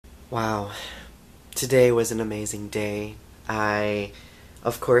Wow, today was an amazing day. I,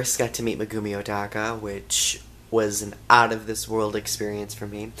 of course, got to meet Megumi Odaka, which was an out-of-this-world experience for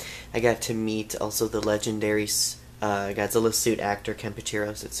me. I got to meet also the legendary Godzilla suit actor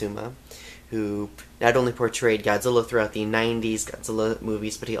Kenpachiro Satsuma, who not only portrayed Godzilla throughout the 90s Godzilla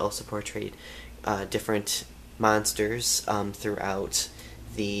movies, but he also portrayed different monsters throughout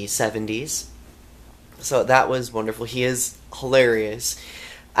the 70s. So that was wonderful. He is hilarious.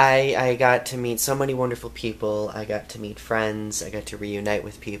 I got to meet so many wonderful people. I got to meet friends. I got to reunite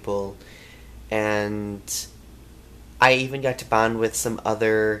with people. And I even got to bond with some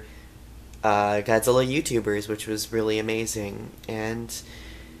other Godzilla YouTubers, which was really amazing. And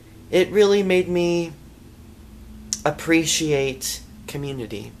it really made me appreciate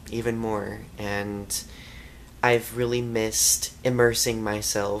community even more. And I've really missed immersing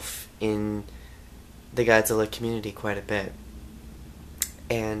myself in the Godzilla community quite a bit.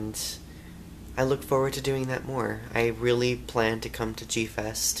 And I look forward to doing that more. I really plan to come to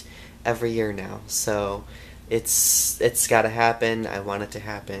G-Fest every year now, so it's gotta happen. I want it to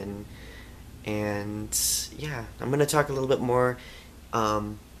happen. And yeah, I'm gonna talk a little bit more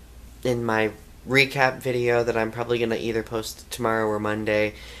in my recap video that I'm probably gonna either post tomorrow or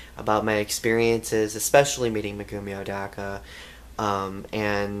Monday about my experiences, especially meeting Megumi Odaka.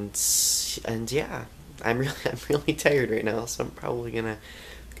 And yeah, I'm really tired right now, so I'm probably gonna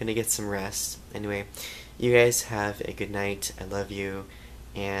get some rest. Anyway, you guys have a good night. I love you.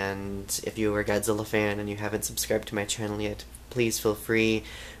 And if you are a Godzilla fan and you haven't subscribed to my channel yet, please feel free,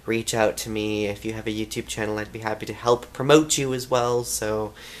 reach out to me. If you have a YouTube channel, I'd be happy to help promote you as well.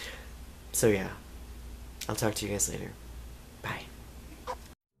 So yeah, I'll talk to you guys later. Bye.